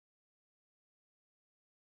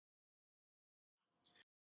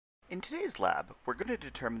In today's lab, we're going to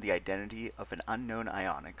determine the identity of an unknown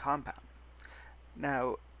ionic compound.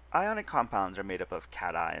 Now, ionic compounds are made up of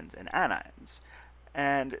cations and anions,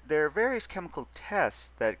 and there are various chemical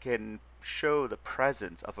tests that can show the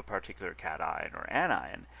presence of a particular cation or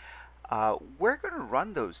anion. We're going to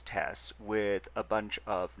run those tests with a bunch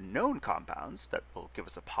of known compounds that will give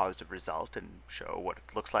us a positive result and show what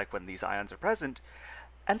it looks like when these ions are present,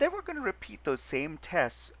 and then we're going to repeat those same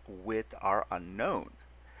tests with our unknown.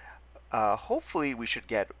 Hopefully we should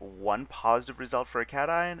get one positive result for a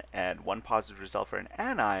cation and one positive result for an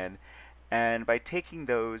anion, and by taking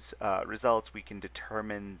those results we can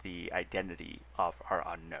determine the identity of our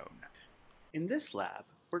unknown. In this lab,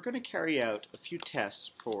 we're going to carry out a few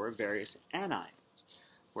tests for various anions.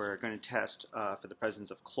 We're going to test for the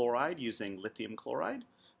presence of chloride using lithium chloride.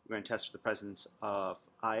 We're going to test for the presence of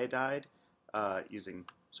iodide using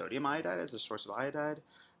sodium iodide as a source of iodide.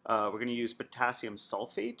 We're going to use potassium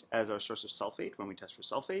sulfate as our source of sulfate when we test for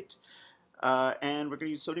sulfate. And we're going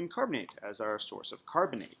to use sodium carbonate as our source of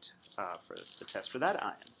carbonate for the test for that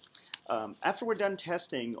ion. After we're done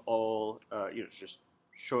testing all, just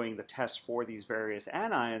showing the test for these various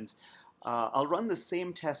anions, I'll run the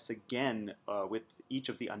same tests again with each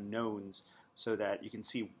of the unknowns so that you can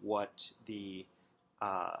see what the,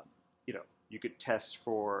 you could test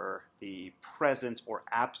for the presence or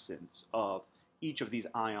absence of each of these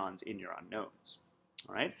ions in your unknowns.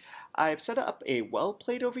 All right, I've set up a well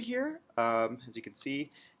plate over here. As you can see,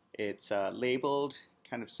 it's labeled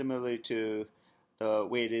kind of similarly to the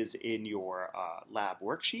way it is in your lab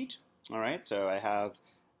worksheet. All right, so I have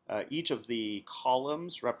each of the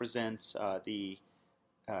columns represents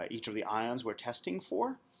each of the ions we're testing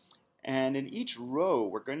for. And in each row,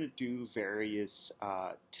 we're going to do various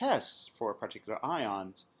tests for particular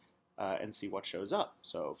ions and see what shows up.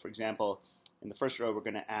 So, for example, in the first row, we're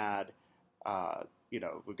going to add,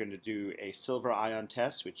 we're going to do a silver ion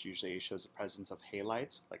test, which usually shows the presence of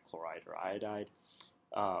halides, like chloride or iodide.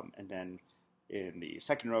 And then in the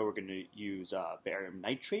second row, we're going to use barium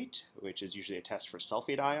nitrate, which is usually a test for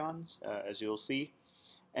sulfate ions, as you'll see.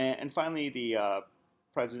 And finally,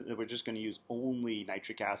 we're just going to use only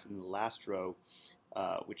nitric acid in the last row,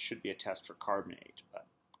 which should be a test for carbonate. But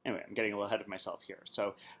anyway, I'm getting a little ahead of myself here.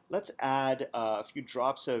 So let's add a few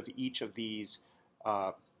drops of each of these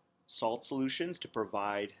salt solutions to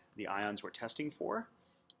provide the ions we're testing for.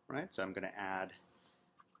 All right, so I'm going to add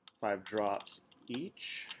 5 drops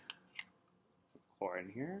each of chlorine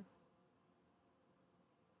here.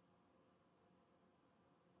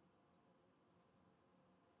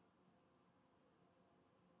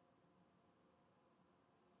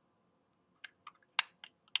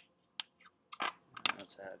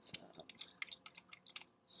 Let's add some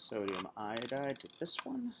sodium iodide to this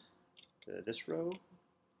one, to this row.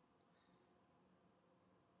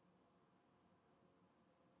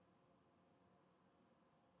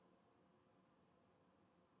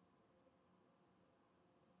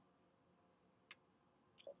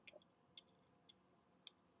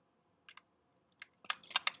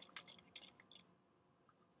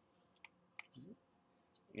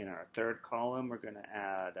 In our third column, we're going to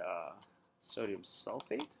add sodium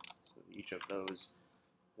sulfate. So each of those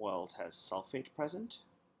wells has sulfate present.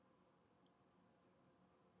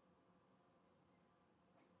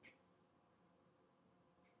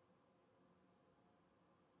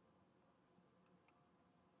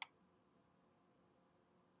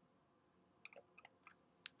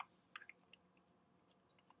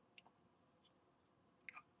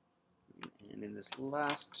 And in this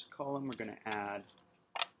last column, we're going to add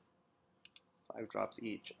 5 drops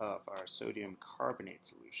each of our sodium carbonate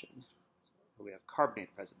solution. So we have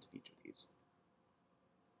carbonate present in each of these.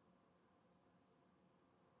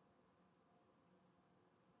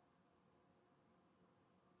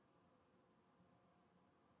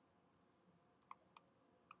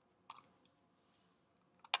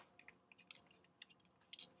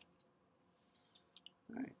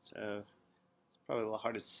 All right, so it's probably a little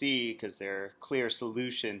hard to see because they're clear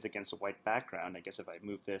solutions against a white background. I guess if I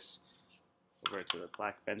move this over to the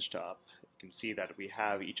black benchtop, you can see that we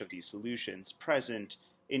have each of these solutions present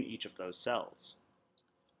in each of those cells.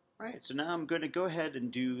 All right, so now I'm going to go ahead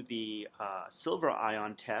and do the silver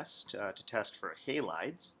ion test to test for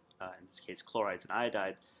halides, in this case chlorides and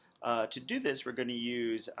iodide. To do this, we're going to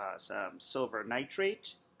use some silver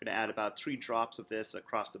nitrate. We're going to add about 3 drops of this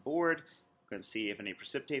across the board. We're going to see if any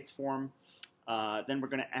precipitates form. Then we're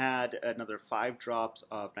going to add another 5 drops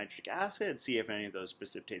of nitric acid, see if any of those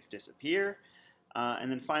precipitates disappear.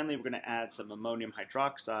 And then finally, we're going to add some ammonium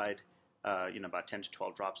hydroxide, about 10 to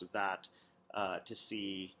 12 drops of that, to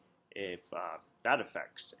see if that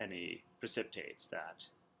affects any precipitates that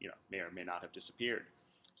may or may not have disappeared.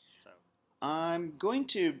 So I'm going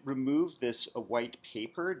to remove this white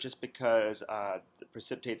paper just because the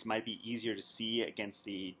precipitates might be easier to see against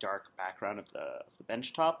the dark background of the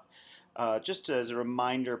bench top. Just as a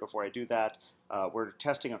reminder before I do that, we're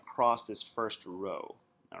testing across this first row.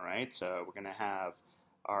 All right, so we're going to have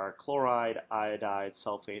our chloride, iodide,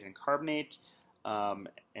 sulfate, and carbonate.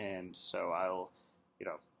 And so I'll,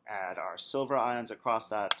 add our silver ions across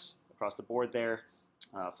the board there,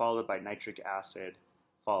 followed by nitric acid,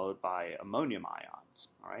 followed by ammonium ions.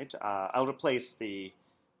 All right, I'll replace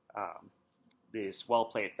this well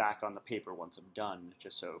plate back on the paper once I'm done,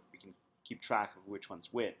 just so we can keep track of which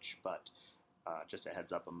one's which. But just a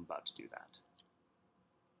heads up, I'm about to do that.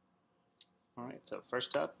 All right, so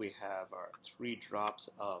first up we have our 3 drops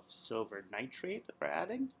of silver nitrate that we're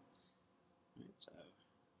adding. All right, so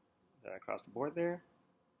that across the board there.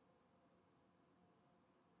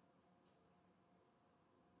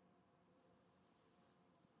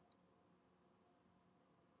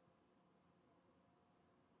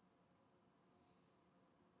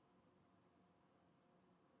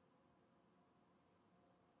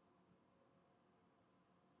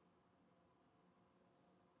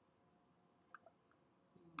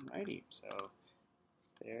 Alrighty, so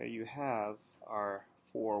there you have our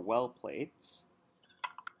 4 well plates,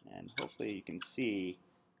 and hopefully you can see,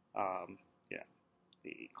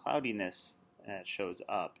 the cloudiness shows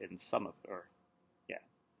up in some of,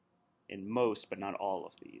 in most but not all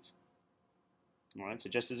of these. All right, so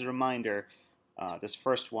just as a reminder, this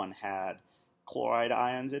first one had chloride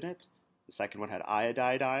ions in it. The second one had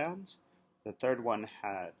iodide ions. The third one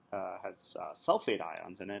has sulfate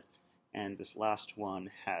ions in it, and this last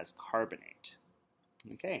one has carbonate.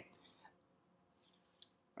 Okay.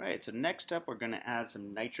 All right, so next up we're going to add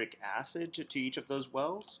some nitric acid to each of those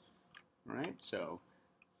wells. All right, so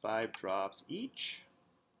 5 drops each.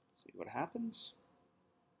 See what happens.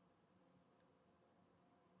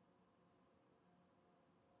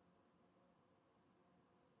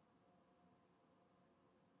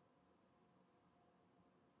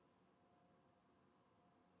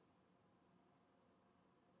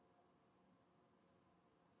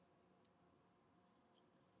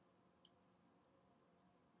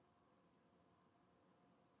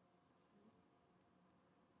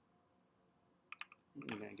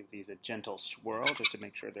 I'm going to give these a gentle swirl just to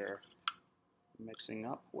make sure they're mixing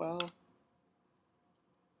up well.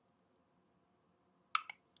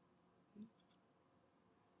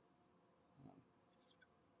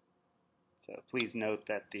 So please note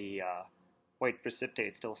that the white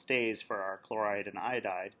precipitate still stays for our chloride and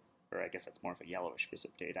iodide, or I guess that's more of a yellowish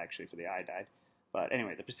precipitate actually for the iodide. But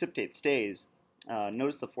anyway, the precipitate stays.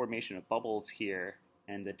 Notice the formation of bubbles here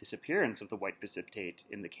and the disappearance of the white precipitate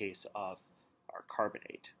in the case of our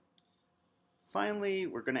carbonate. Finally,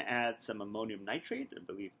 we're going to add some ammonium nitrate, I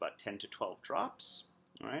believe about 10 to 12 drops.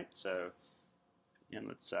 All right, so again,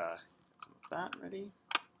 let's get that ready.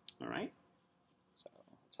 All right, so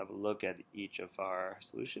let's have a look at each of our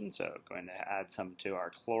solutions. So going to add some to our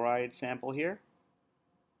chloride sample here.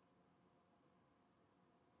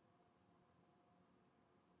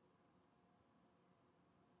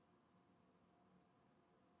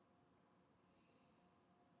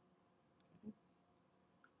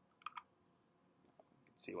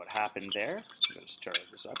 See what happened there. I'm going to stir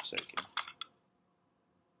this up so you can.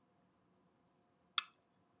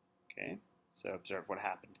 Okay, so observe what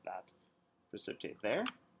happened to that precipitate there.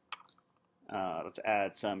 Let's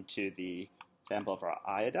add some to the sample of our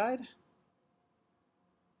iodide.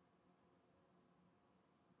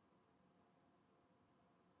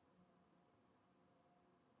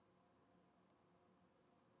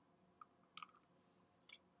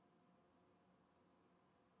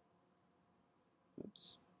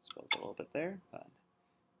 Oops, spilled a little bit there, but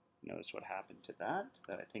notice what happened to that.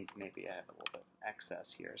 That I think maybe I have a little bit of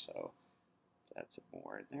excess here, so let's add some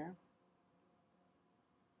more in there.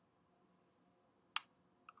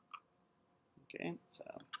 Okay, so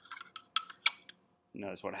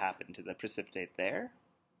notice what happened to the precipitate there.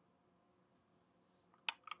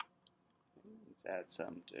 Let's add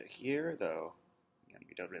some to here, though again,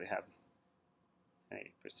 we don't really have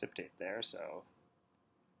any precipitate there, so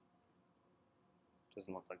it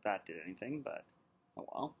doesn't look like that did anything, but oh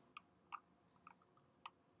well.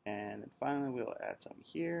 And then finally we'll add some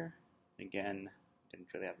here. Again, didn't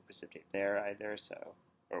really have a precipitate there either, so,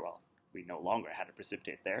 or well, we no longer had a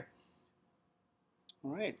precipitate there. All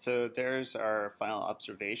right, so there's our final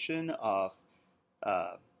observation of,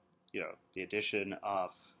 the addition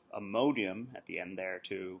of ammonium at the end there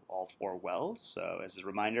to all 4 wells. So as a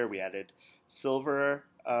reminder, we added silver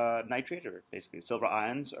nitrate, or basically silver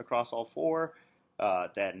ions across all 4,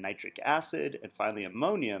 then nitric acid, and finally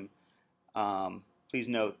ammonium. Please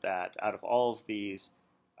note that out of all of these,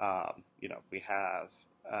 we have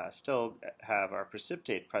still have our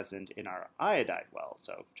precipitate present in our iodide well.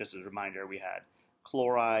 So just as a reminder, we had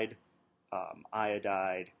chloride,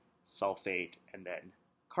 iodide, sulfate, and then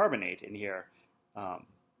carbonate in here.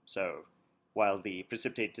 So while the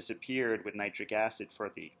precipitate disappeared with nitric acid for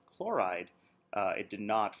the chloride, it did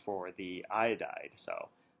not for the iodide. So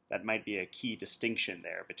that might be a key distinction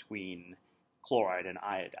there between chloride and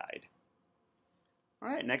iodide. All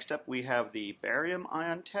right, next up we have the barium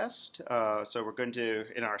ion test. So we're going to,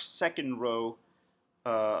 in our second row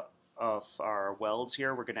of our wells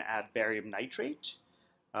here, we're going to add barium nitrate,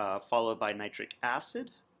 followed by nitric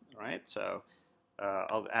acid. All right, so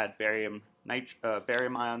I'll add barium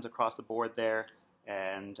ions across the board there,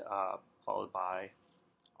 and followed by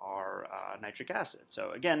our nitric acid. So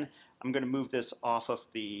again, I'm going to move this off of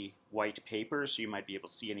the white paper so you might be able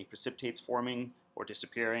to see any precipitates forming or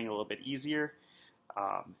disappearing a little bit easier.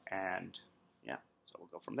 And yeah, so we'll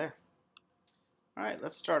go from there. All right,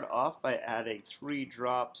 let's start off by adding 3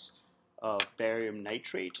 drops of barium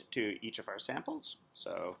nitrate to each of our samples.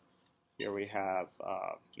 So here we have,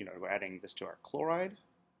 we're adding this to our chloride.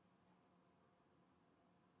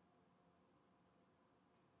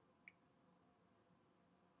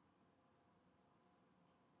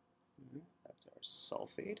 That's our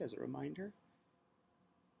sulfate as a reminder.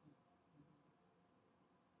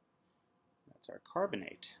 That's our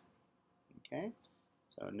carbonate. Okay,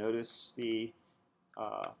 so notice the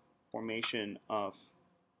formation of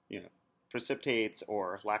precipitates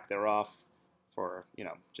or lack thereof. For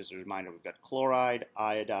just a reminder, we've got chloride,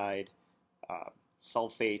 iodide,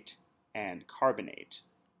 sulfate, and carbonate.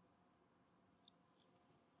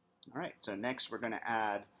 All right, so next we're going to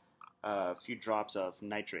add a few drops of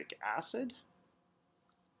nitric acid.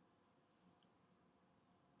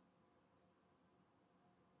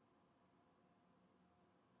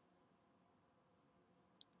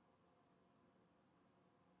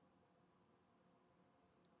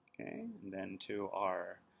 Okay, and then to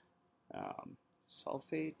our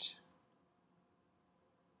sulfate.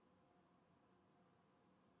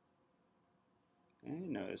 Okay,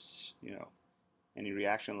 notice, any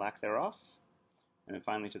reaction, lack thereof. And then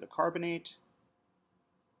finally to the carbonate.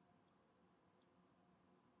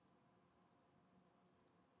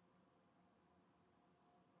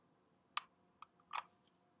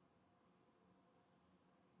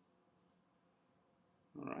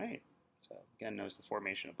 All right, so again, notice the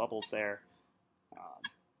formation of bubbles there.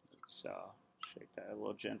 Let's shake that a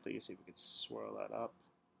little gently, see if we can swirl that up.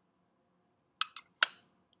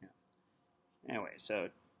 Yeah. Anyway, so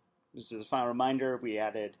this is a final reminder, we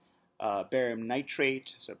added barium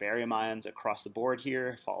nitrate, so barium ions across the board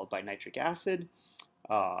here, followed by nitric acid.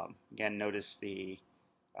 Again, notice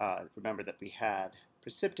remember that we had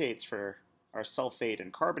precipitates for our sulfate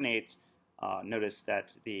and carbonates. Notice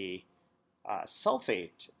that the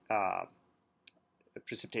sulfate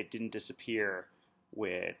precipitate didn't disappear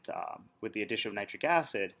with the addition of nitric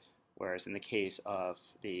acid, whereas in the case of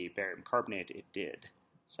the barium carbonate, it did.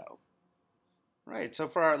 So, right. So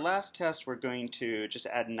for our last test, we're going to just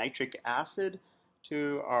add nitric acid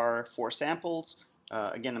to our 4 samples.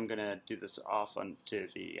 Again, I'm going to do this off onto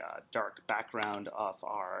the dark background of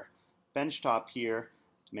our benchtop here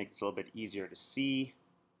to make this a little bit easier to see.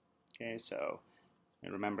 Okay, so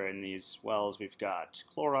and remember in these wells we've got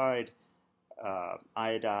chloride,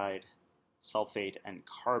 iodide, sulfate, and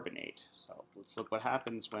carbonate. So let's look what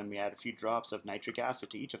happens when we add a few drops of nitric acid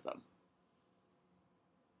to each of them.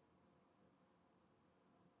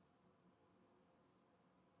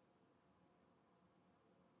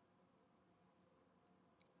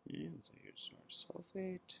 And so here's our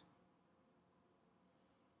sulfate.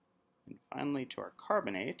 And finally to our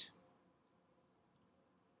carbonate.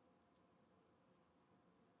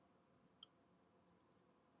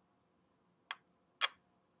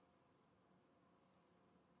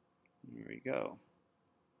 There we go.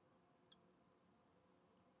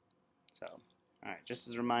 So, all right, just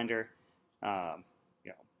as a reminder, our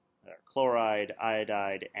chloride,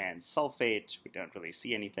 iodide, and sulfate, we don't really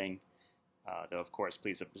see anything, though of course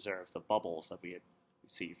please observe the bubbles that we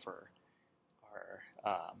see for our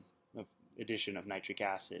addition of nitric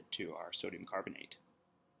acid to our sodium carbonate.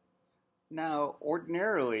 Now,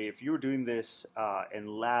 ordinarily, if you were doing this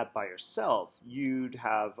in lab by yourself, you'd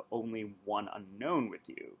have only one unknown with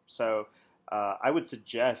you. So I would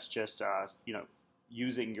suggest just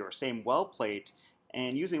using your same well plate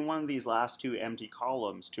and using one of these last 2 empty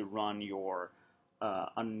columns to run your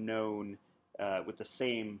unknown with the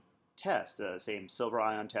same test, the same silver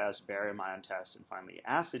ion test, barium ion test, and finally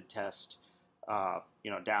acid test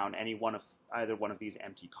down either one of these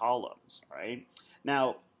empty columns, right?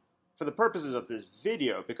 Now, for the purposes of this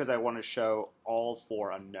video, because I want to show all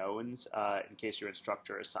 4 unknowns, in case your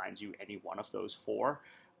instructor assigns you any one of those 4,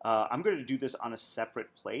 I'm going to do this on a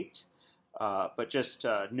separate plate. But just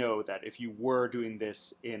know that if you were doing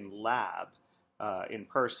this in lab, in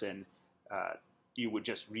person, you would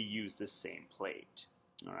just reuse this same plate.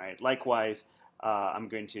 All right. Likewise, I'm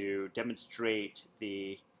going to demonstrate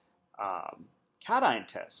the cation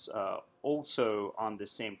tests also on the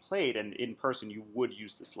same plate, and in person you would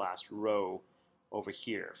use this last row over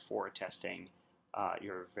here for testing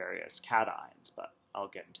your various cations, but I'll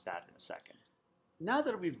get into that in a second. Now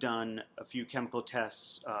that we've done a few chemical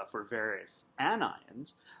tests for various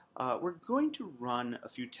anions, we're going to run a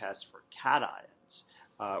few tests for cations.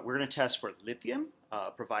 We're going to test for lithium,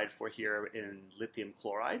 provided for here in lithium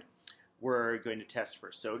chloride. We're going to test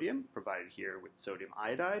for sodium, provided here with sodium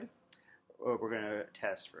iodide. We're going to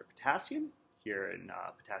test for potassium, here in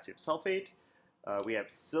potassium sulfate. We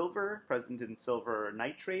have silver, present in silver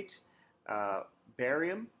nitrate,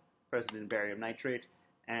 barium, present in barium nitrate,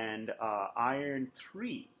 and iron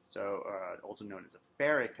 3, so also known as a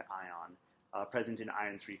ferric ion, present in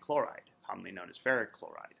iron 3 chloride, commonly known as ferric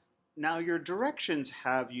chloride. Now your directions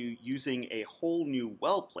have you using a whole new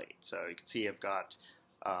well plate. So you can see I've got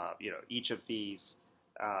each of these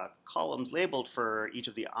columns labeled for each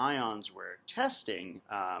of the ions we're testing.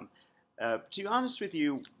 To be honest with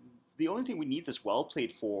you, the only thing we need this well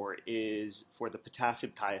plate for is for the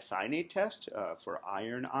potassium thiocyanate test for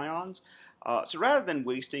iron ions. So rather than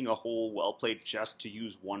wasting a whole well plate just to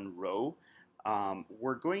use one row,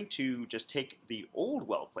 we're going to just take the old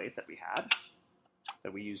well plate that we had,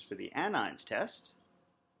 that we used for the anions test.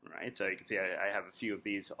 Right, so you can see I have a few of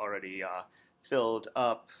these already filled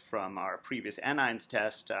up from our previous anions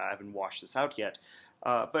test. I haven't washed this out yet.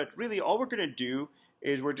 But really all we're going to do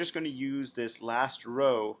is we're just going to use this last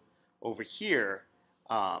row over here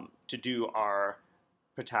to do our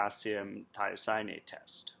potassium thiocyanate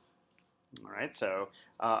test. All right, so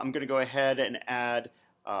I'm going to go ahead and add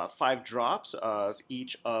 5 drops of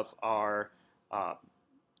each of our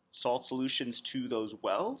salt solutions to those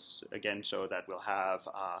wells, again, so that we'll have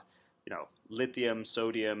lithium,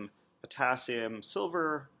 sodium, potassium,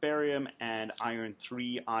 silver, barium, and iron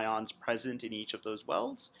 3 ions present in each of those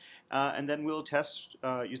wells. And then we'll test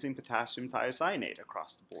using potassium thiocyanate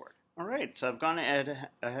across the board. All right, so I've gone ahead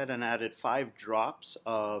and added 5 drops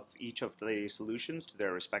of each of the solutions to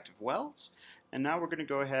their respective wells. And now we're going to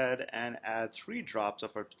go ahead and add 3 drops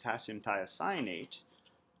of our potassium thiocyanate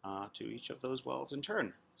to each of those wells in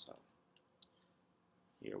turn. So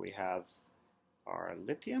here we have our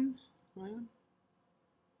lithium ion.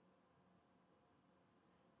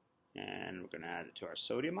 And we're going to add it to our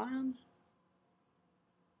sodium ion.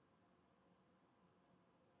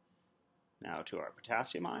 Now to our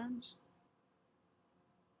potassium ions,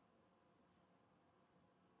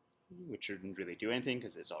 which shouldn't really do anything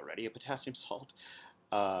because it's already a potassium salt.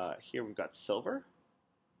 Here we've got silver.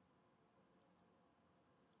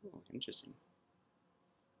 Oh, interesting.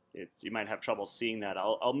 You might have trouble seeing that.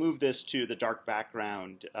 I'll move this to the dark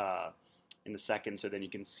background in a second so then you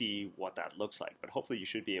can see what that looks like. But hopefully you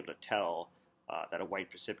should be able to tell that a white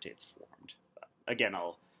precipitate's formed. But again,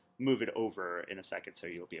 I'll move it over in a second so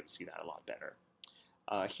you'll be able to see that a lot better.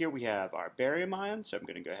 Here we have our barium ion, so I'm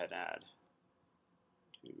going to go ahead and add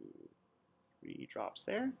 2, 3 drops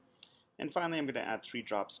there. And finally I'm going to add 3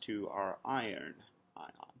 drops to our iron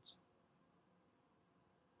ions.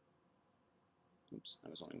 Oops,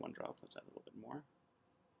 that was only 1 drop. Let's add a little bit more.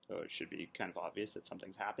 So it should be kind of obvious that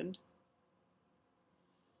something's happened.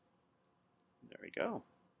 There we go.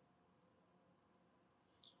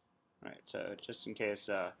 All right, so just in case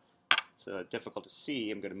it's difficult to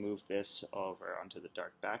see, I'm going to move this over onto the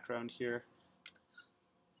dark background here.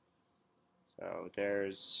 So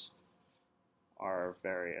there's our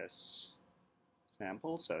various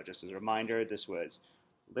samples. So just as a reminder, this was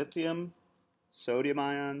lithium, sodium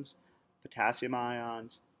ions, potassium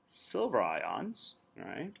ions, silver ions, all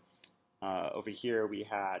right? Over here we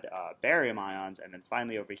had barium ions, and then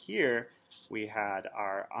finally over here we had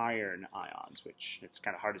our iron ions, which it's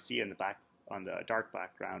kind of hard to see in the on the dark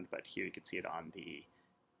background, but here you can see it on the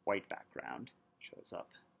white background. Shows up,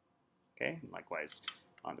 okay? And likewise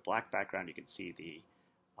on the black background you can see the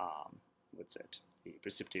the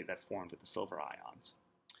precipitate that formed with the silver ions.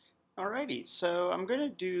 Alrighty, so I'm going to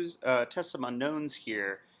do test some unknowns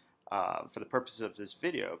here for the purposes of this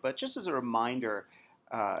video, but just as a reminder,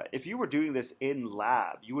 if you were doing this in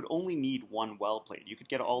lab, you would only need one well plate. You could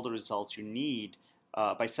get all the results you need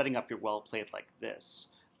by setting up your well plate like this.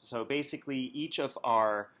 So basically, each of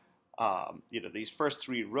our these first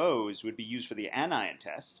three rows would be used for the anion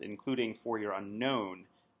tests, including for your unknown,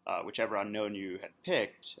 whichever unknown you had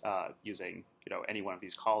picked, using any one of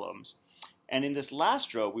these columns. And in this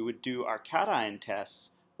last row, we would do our cation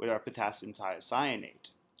tests with our potassium thiocyanate.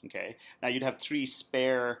 Okay. Now you'd have three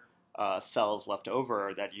spare cells left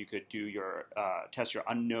over that you could do your test your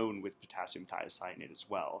unknown with potassium thiocyanate as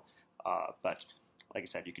well. But like I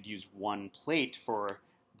said, you could use one plate for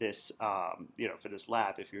this, for this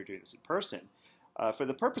lab if you were doing this in person. For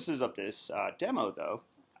the purposes of this demo, though,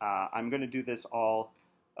 I'm going to do this all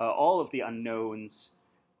of the unknowns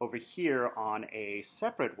over here on a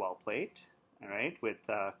separate well plate, all right, with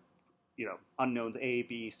unknowns A,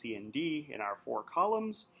 B, C, and D in our 4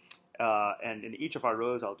 columns. And in each of our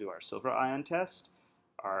rows, I'll do our silver ion test,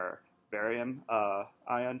 our barium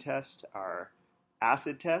ion test, our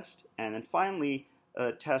acid test, and then finally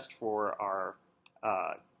a test for our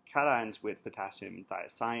cations with potassium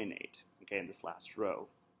thiocyanate, okay, in this last row.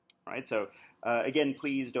 All right, so again,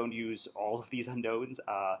 please don't use all of these unknowns.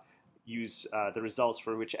 Use the results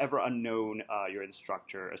for whichever unknown your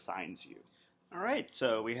instructor assigns you. All right,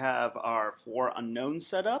 so we have our 4 unknowns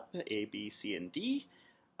set up, A, B, C, and D.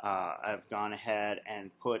 I've gone ahead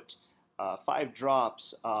and put 5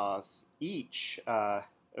 drops of each,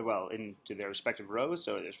 into their respective rows.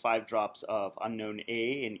 So there's 5 drops of unknown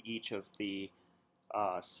A in each of the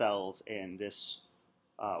cells in this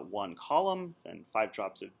one column, and 5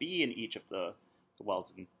 drops of B in each of the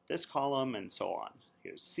wells in this column, and so on.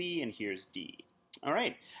 Here's C and here's D. All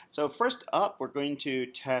right, so first up, we're going to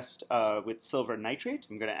test with silver nitrate.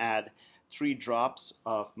 I'm going to add 3 drops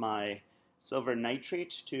of my silver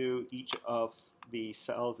nitrate to each of the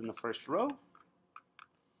cells in the first row.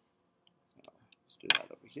 Let's do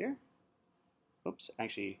that over here. Oops,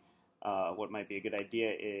 actually, what might be a good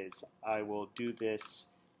idea is I will do this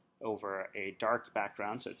over a dark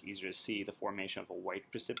background so it's easier to see the formation of a white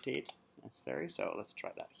precipitate necessary. So let's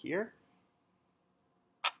try that here.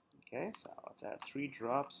 Okay, so let's add 3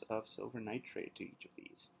 drops of silver nitrate to each of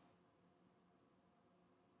these.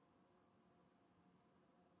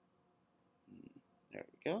 There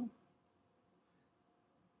we go.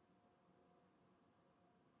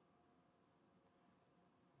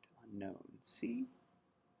 Unknown C.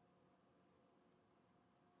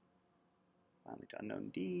 Finally to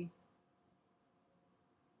unknown D.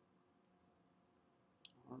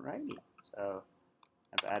 Alrighty, so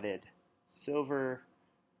I've added silver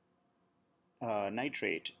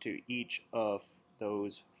nitrate to each of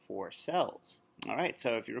those 4 cells. Alright,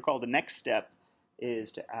 so if you recall, the next step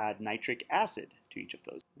is to add nitric acid to each of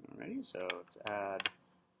those. Alrighty, so let's add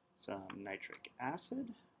some nitric acid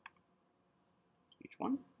to each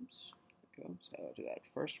one. Oops, there we go. So I'll do that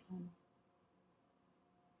first one.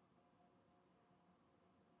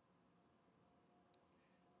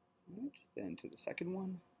 Alright, then to the second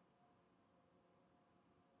one.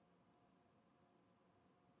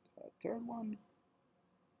 Third one.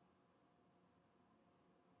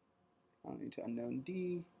 Finally to unknown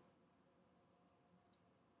D.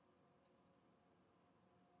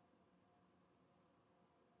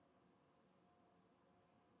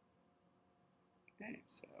 Okay,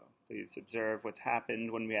 so please observe what's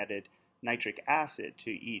happened when we added nitric acid to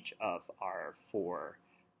each of our four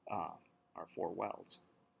wells.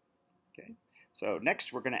 Okay, so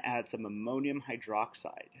next we're going to add some ammonium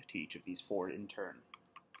hydroxide to each of these 4 in turn.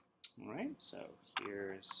 All right, so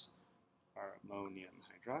here's our ammonium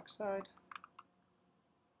hydroxide.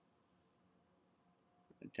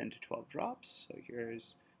 10 to 12 drops. So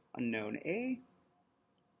here's unknown A.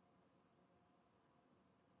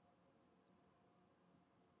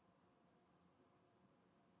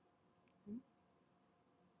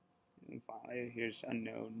 And finally, here's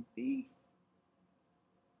unknown B.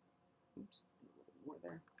 Oops, a little more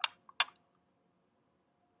there.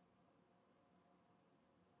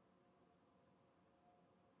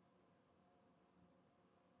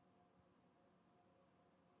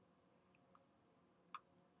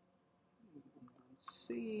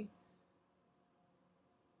 C.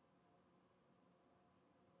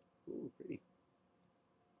 Ooh, pretty.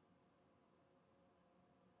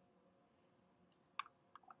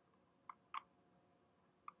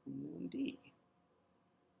 Unknown D.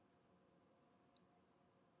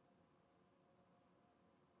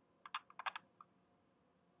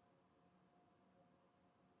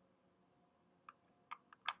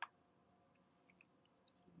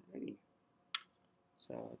 Alrighty.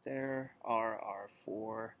 So there are our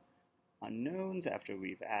 4 unknowns after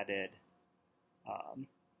we've added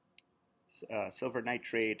silver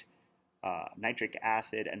nitrate, nitric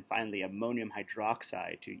acid, and finally ammonium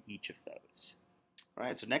hydroxide to each of those. All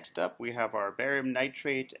right, so next up we have our barium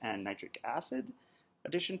nitrate and nitric acid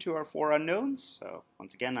addition to our four unknowns. So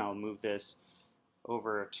once again, I'll move this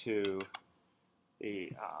over to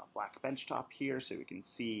the black benchtop here so we can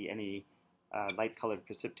see any light colored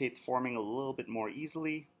precipitates forming a little bit more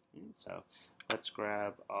easily. So let's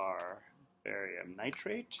grab our barium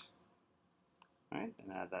nitrate, all right,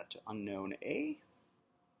 and add that to unknown A.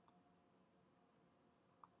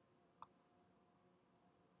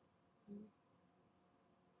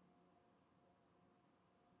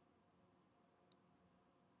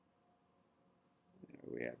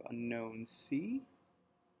 There we have unknown C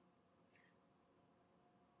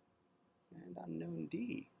and unknown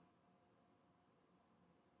D.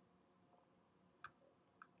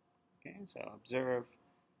 Okay, so observe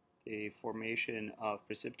the formation of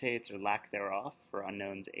precipitates or lack thereof for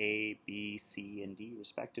unknowns A, B, C, and D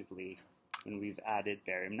respectively when we've added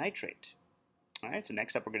barium nitrate. All right, so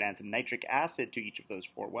next up we're going to add some nitric acid to each of those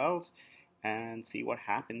four wells and see what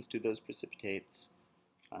happens to those precipitates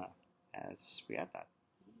as we add that.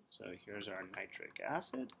 So here's our nitric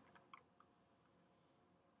acid.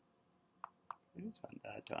 Okay, so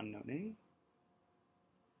add to unknown A,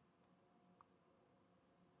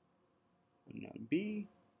 unknown B,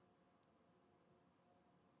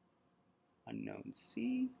 unknown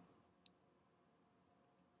C,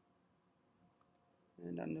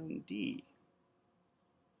 and unknown D.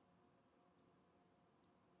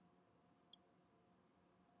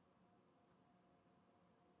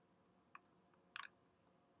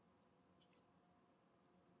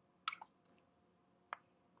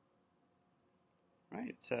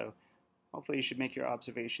 Right, so hopefully you should make your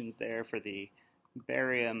observations there for the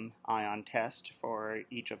barium ion test for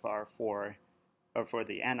each of our four, or for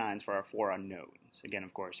the anions for our four unknowns. Again,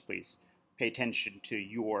 of course, please pay attention to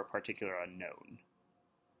your particular unknown.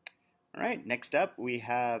 All right, next up we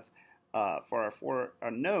have, for our four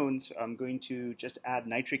unknowns, I'm going to just add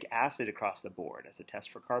nitric acid across the board as a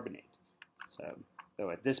test for carbonate. So, though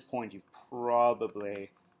at this point you've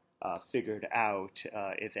probably figured out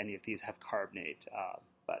if any of these have carbonate,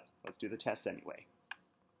 but let's do the test anyway.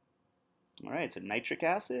 All right, so nitric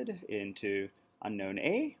acid into unknown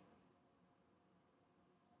A,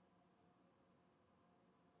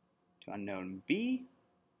 to unknown B,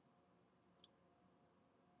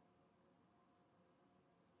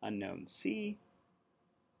 unknown C,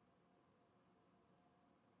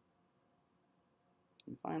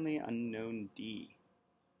 and finally unknown D.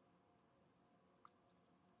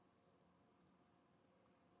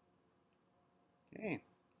 Okay,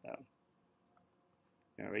 so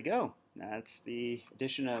there we go. That's the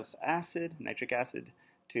addition of acid, nitric acid,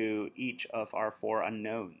 to each of our four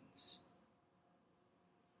unknowns.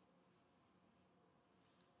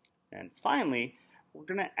 And finally, we're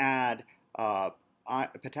going to add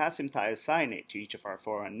potassium thiocyanate to each of our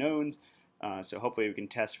four unknowns. So hopefully we can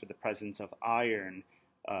test for the presence of iron,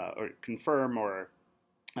 or confirm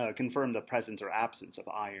the presence or absence of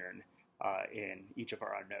iron in each of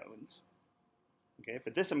our unknowns. Okay,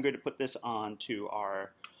 for this I'm going to put this onto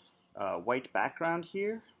our white background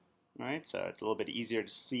here. All right, so it's a little bit easier to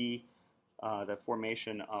see the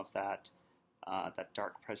formation of that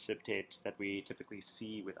dark precipitate that we typically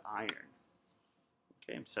see with iron.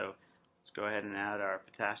 Okay, so let's go ahead and add our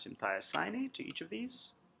potassium thiocyanate to each of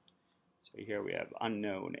these. So here we have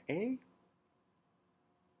unknown A,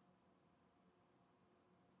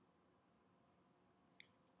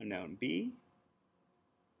 unknown B,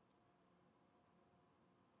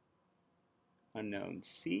 unknown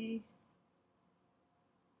C,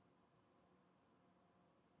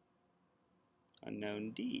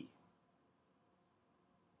 unknown D.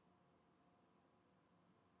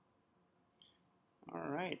 All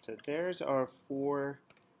right, so there's our four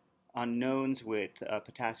unknowns with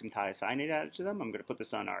potassium thiocyanate added to them. I'm going to put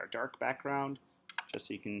this on our dark background just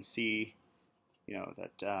so you can see,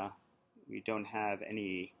 that we don't have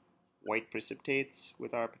any white precipitates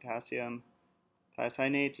with our potassium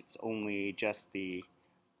thiocyanate. It's only just the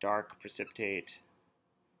dark precipitate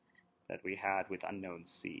that we had with unknown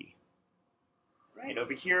C. Right,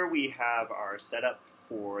 over here we have our setup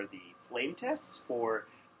for the flame tests for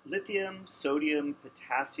lithium, sodium,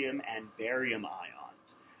 potassium, and barium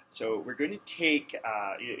ions. So we're going to take,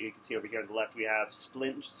 you can see over here on the left, we have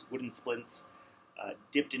splints, wooden splints,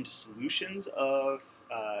 dipped into solutions of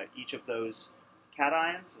each of those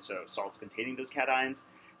cations, so salts containing those cations,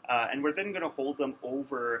 and we're then going to hold them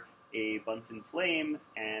over a Bunsen flame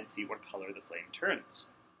and see what color the flame turns.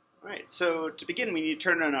 All right, so to begin, we need to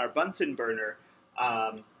turn on our Bunsen burner.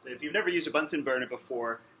 If you've never used a Bunsen burner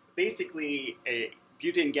before, basically a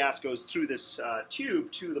butane gas goes through this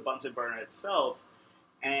tube to the Bunsen burner itself,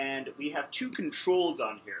 And we have two controls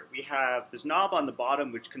on here. We have this knob on the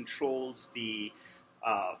bottom which controls the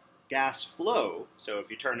gas flow. So if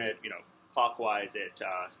you turn it, clockwise, it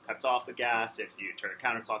cuts off the gas. If you turn it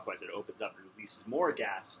counterclockwise, it opens up and releases more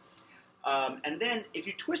gas. And then if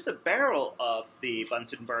you twist the barrel of the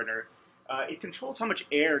Bunsen burner, it controls how much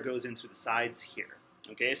air goes in through the sides here.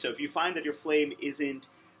 Okay, so if you find that your flame isn't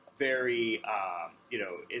very,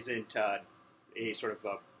 isn't a sort of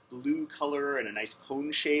a blue color and a nice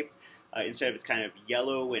cone shape, instead of it's kind of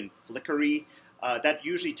yellow and flickery, that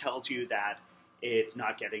usually tells you that it's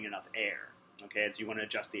not getting enough air. Okay, and so you want to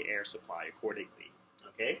adjust the air supply accordingly.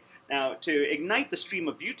 Okay, now to ignite the stream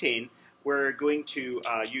of butane, we're going to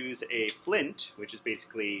use a flint, which is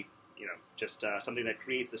basically just something that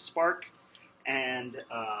creates a spark. And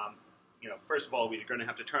first of all, we're going to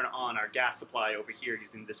have to turn on our gas supply over here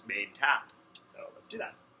using this main tap. So let's do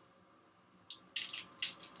that.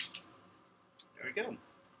 There we go.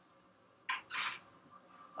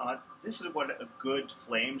 This is what a good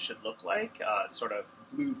flame should look like, sort of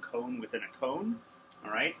blue cone within a cone.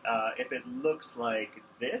 All right. If it looks like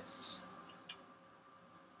this,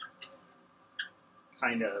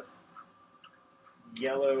 kind of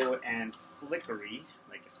yellow and flickery,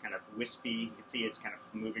 like it's kind of wispy, you can see it's kind of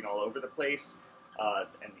moving all over the place,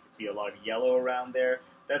 and you can see a lot of yellow around there,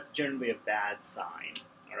 that's generally a bad sign.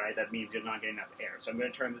 All right, that means you're not getting enough air. So I'm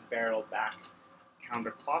going to turn this barrel back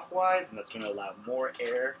counterclockwise, and that's going to allow more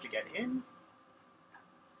air to get in.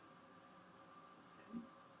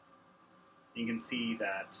 You can see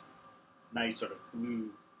that nice sort of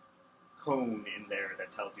blue cone in there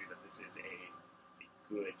that tells you that this is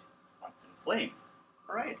a good Bunsen flame.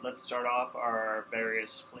 All right, let's start off our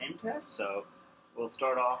various flame tests. So we'll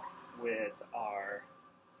start off with our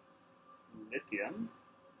lithium.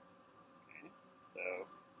 Okay, so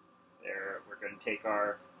there we're going to take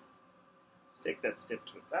our stick that's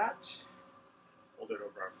dipped with that, hold it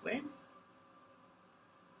over our flame.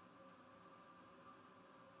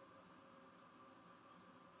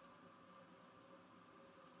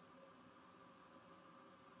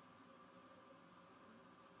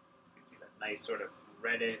 You can see that nice sort of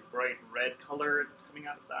bright red color that's coming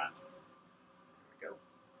out of that. There we go.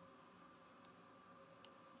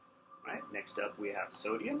 All right, next up we have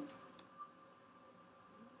sodium.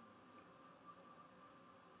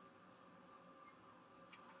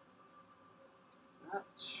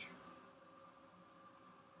 That.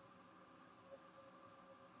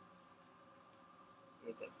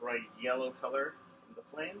 There's that bright yellow color from the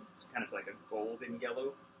flame. It's kind of like a golden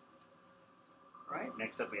yellow. All right,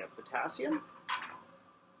 next up we have potassium.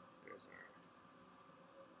 There's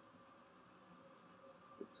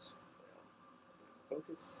our, oops,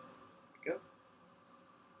 focus. There we go.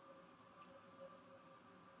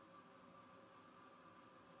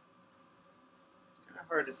 It's kind of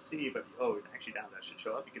hard to see, but actually now that should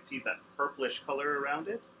show up. You can see that purplish color around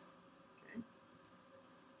it. Okay.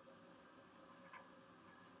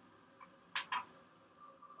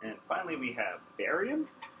 And finally we have barium.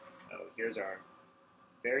 So here's our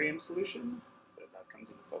barium solution. So that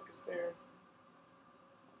comes into focus there.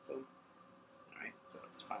 Also, all right, so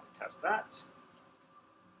let's finally test that.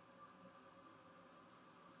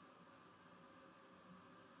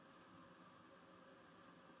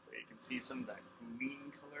 So you can see some of that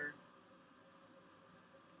green color.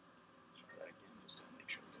 Let's try that again just to make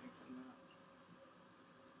sure we're getting some of that.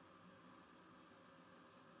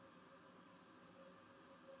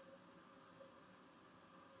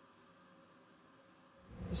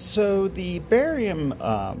 So the barium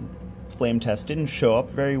flame test didn't show up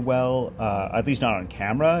very well, at least not on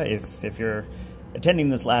camera. If you're attending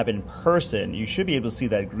this lab in person, you should be able to see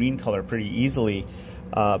that green color pretty easily.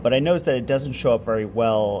 But I noticed that it doesn't show up very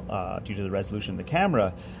well due to the resolution of the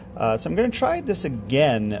camera. So I'm going to try this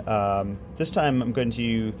again. This time I'm going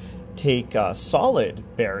to take solid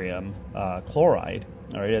barium chloride,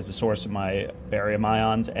 all right, as the source of my barium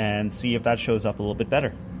ions, and see if that shows up a little bit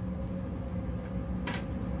better.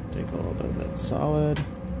 Take a little bit of that solid.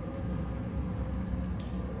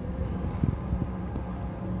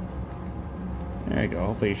 There you go.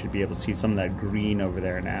 Hopefully you should be able to see some of that green over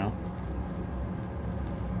there now.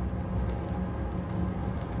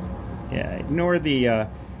 Yeah, ignore the, I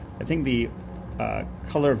think the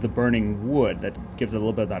color of the burning wood that gives it a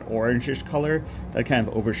little bit of that orangish color. That kind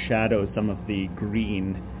of overshadows some of the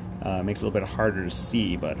green, makes it a little bit harder to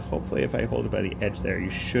see, but hopefully if I hold it by the edge there, you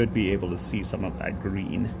should be able to see some of that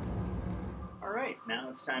green. All right, now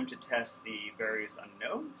it's time to test the various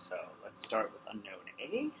unknowns. So let's start with unknown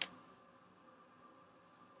A.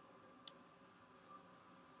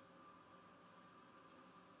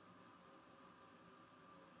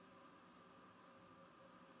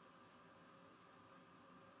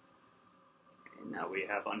 Now we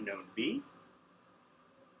have unknown B.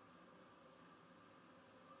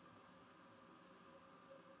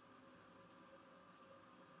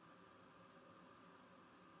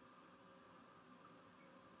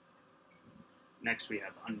 Next we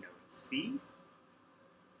have unknown C.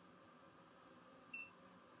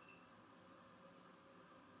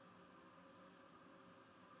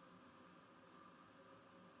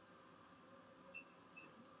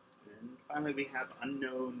 And finally we have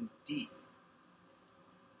unknown D.